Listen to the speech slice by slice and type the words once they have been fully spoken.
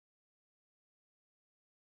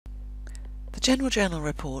The General Journal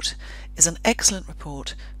report is an excellent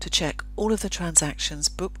report to check all of the transactions,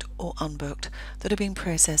 booked or unbooked, that are being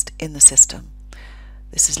processed in the system.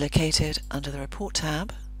 This is located under the Report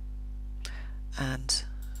tab and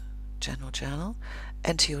General Journal.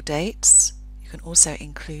 Enter your dates. You can also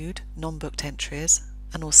include non-booked entries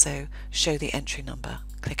and also show the entry number.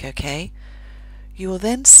 Click OK. You will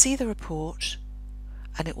then see the report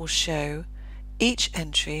and it will show each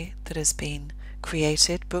entry that has been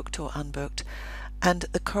created, booked or unbooked, and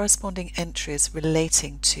the corresponding entries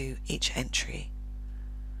relating to each entry.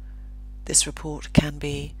 This report can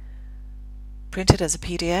be printed as a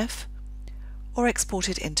PDF or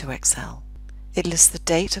exported into Excel. It lists the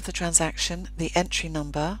date of the transaction, the entry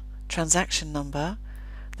number, transaction number,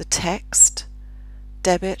 the text,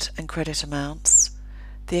 debit and credit amounts,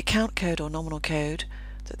 the account code or nominal code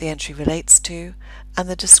that the entry relates to, and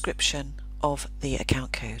the description of the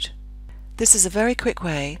account code. This is a very quick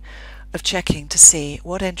way of checking to see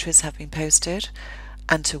what entries have been posted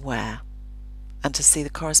and to where, and to see the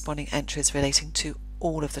corresponding entries relating to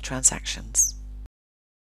all of the transactions.